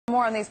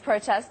More on these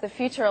protests, the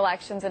future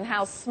elections, and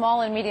how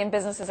small and medium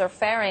businesses are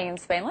faring in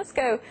Spain. Let's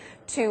go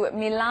to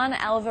Millan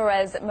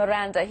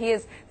Alvarez-Miranda. He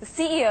is the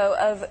CEO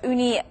of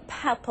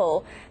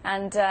Unipapel,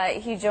 and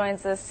he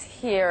joins us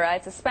here.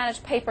 It's a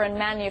Spanish paper and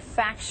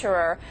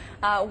manufacturer.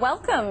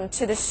 Welcome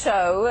to the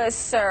show,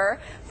 sir.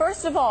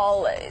 First of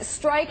all,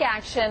 strike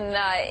action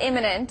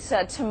imminent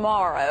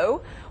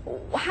tomorrow.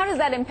 How does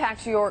that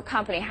impact your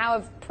company? How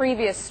have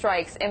previous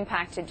strikes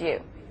impacted you?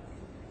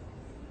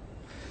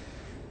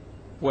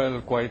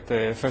 Well,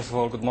 first of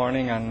all, good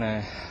morning,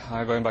 and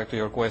going back to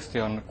your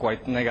question,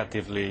 quite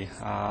negatively.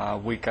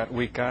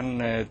 We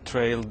can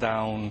trace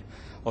down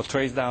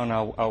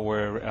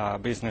our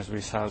business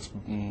results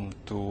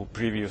to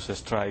previous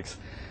strikes,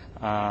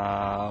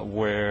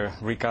 where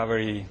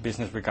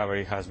business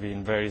recovery has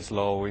been very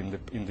slow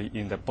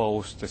in the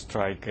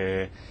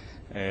post-strike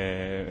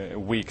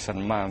weeks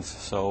and months.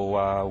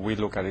 So we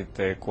look at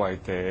it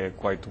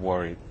quite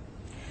worried.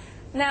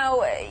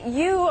 Now,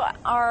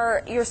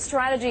 your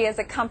strategy as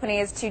a company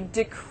is to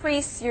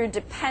decrease your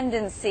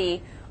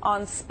dependency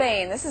on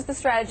Spain. This is the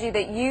strategy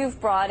that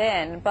you've brought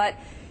in, but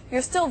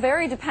you're still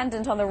very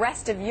dependent on the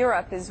rest of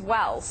Europe as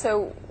well.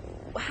 So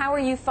how are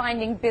you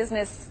finding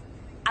business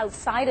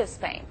outside of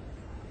Spain?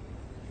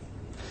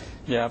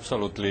 Yeah,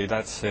 absolutely.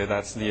 That's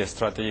the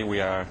strategy we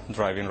are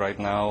driving right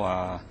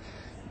now.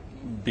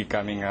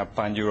 Becoming a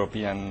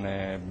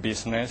pan-European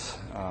business,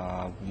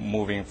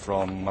 moving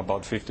from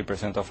about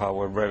 50% of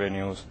our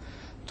revenues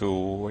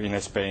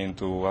in Spain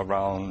to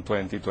around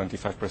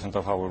 20–25%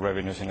 of our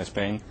revenues in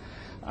Spain.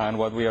 And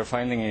what we are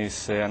finding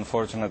is,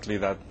 unfortunately,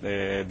 that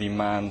the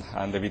demand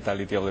and the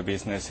vitality of the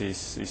business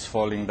is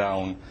falling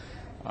down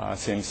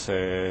since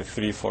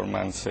 3–4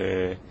 months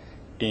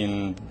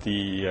in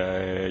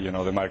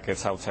the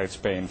markets outside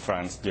Spain,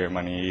 France,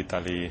 Germany,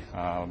 Italy,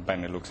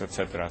 Benelux,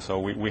 etc. So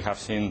we have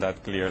seen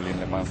that clearly in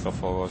the month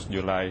of August,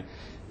 July,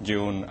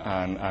 June,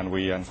 and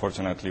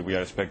unfortunately we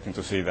are expecting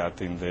to see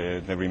that in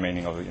the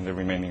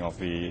remaining of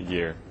the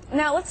year.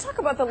 Now let's talk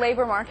about the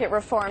labor market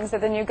reforms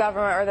that the new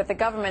government, or that the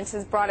government,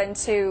 has brought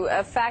into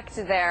effect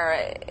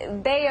there.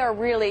 They are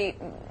really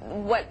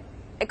what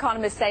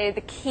economists say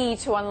the key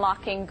to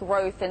unlocking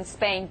growth in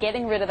Spain,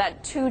 getting rid of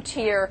that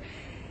two-tier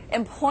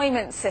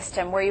employment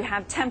system where you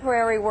have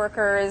temporary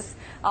workers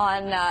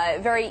on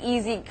very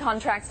easy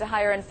contracts to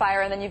hire and fire,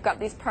 and then you've got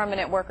these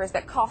permanent workers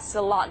that cost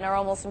a lot and are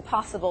almost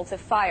impossible to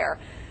fire.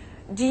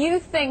 Do you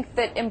think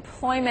that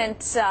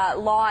employment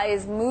law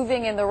is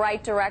moving in the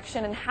right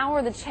direction, and how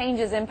are the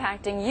changes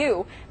impacting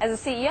you as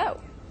a CEO?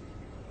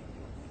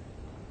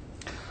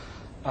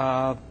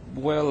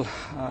 Well,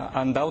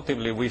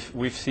 undoubtedly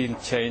we've seen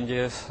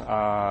changes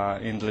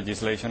in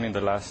legislation in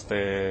the last,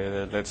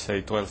 let's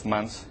say, 12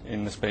 months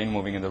in Spain,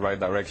 moving in the right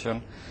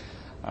direction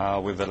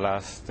with the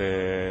last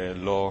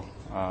law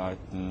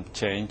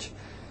change.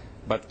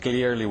 But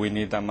clearly we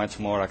need a much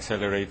more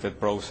accelerated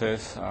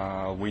process.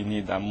 We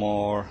need a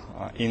more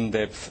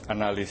in-depth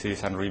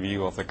analysis and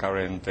review of the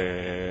current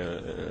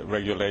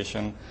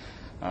regulation.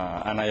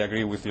 And I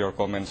agree with your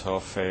comments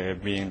of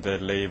being the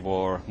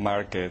labor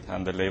market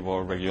and the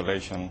labor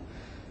regulation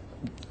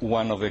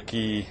one of the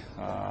key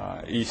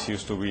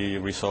issues to be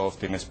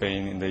resolved in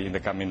Spain in the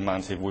coming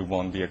months if we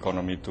want the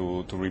economy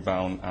to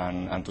rebound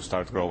and to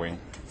start growing.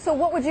 So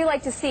what would you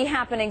like to see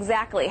happen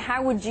exactly?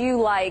 How would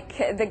you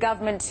like the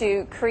government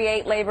to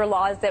create labor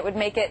laws that would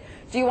make it,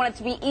 do you want it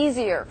to be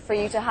easier for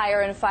you to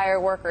hire and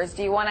fire workers?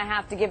 Do you want to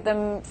have to give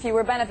them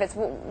fewer benefits?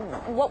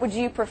 What would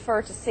you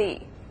prefer to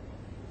see?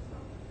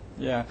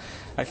 Yeah,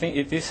 I think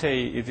it is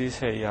a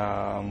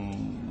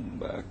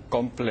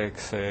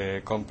complex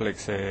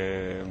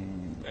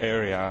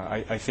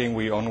area. I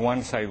think on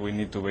one side we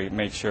need to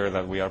make sure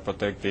that we are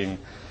protecting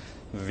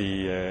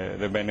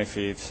the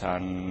benefits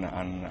and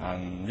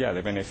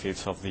the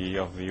benefits of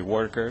the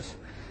workers,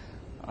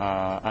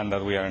 and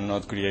that we are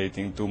not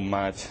creating too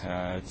much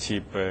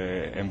cheap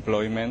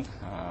employment.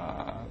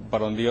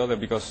 But on the other,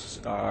 because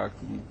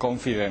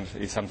confidence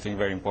is something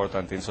very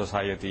important in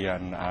society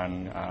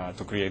and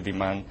to create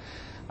demand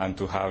and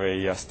to have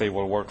a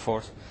stable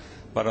workforce.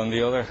 But on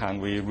the other hand,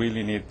 we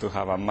really need to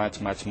have a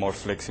much more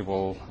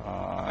flexible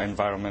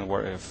environment,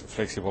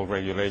 flexible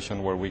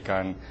regulation, where we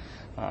can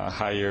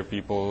hire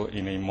people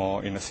in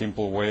a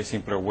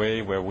simpler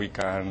way, where we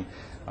can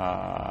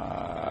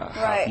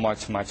have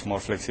much more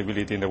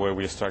flexibility in the way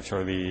we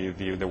structure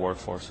the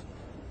workforce.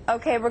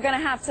 Okay, we're going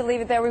to have to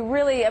leave it there. We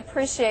really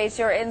appreciate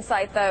your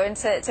insight, though,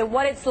 into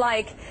what it's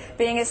like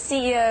being a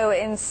CEO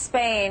in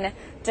Spain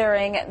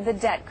during the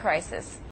debt crisis.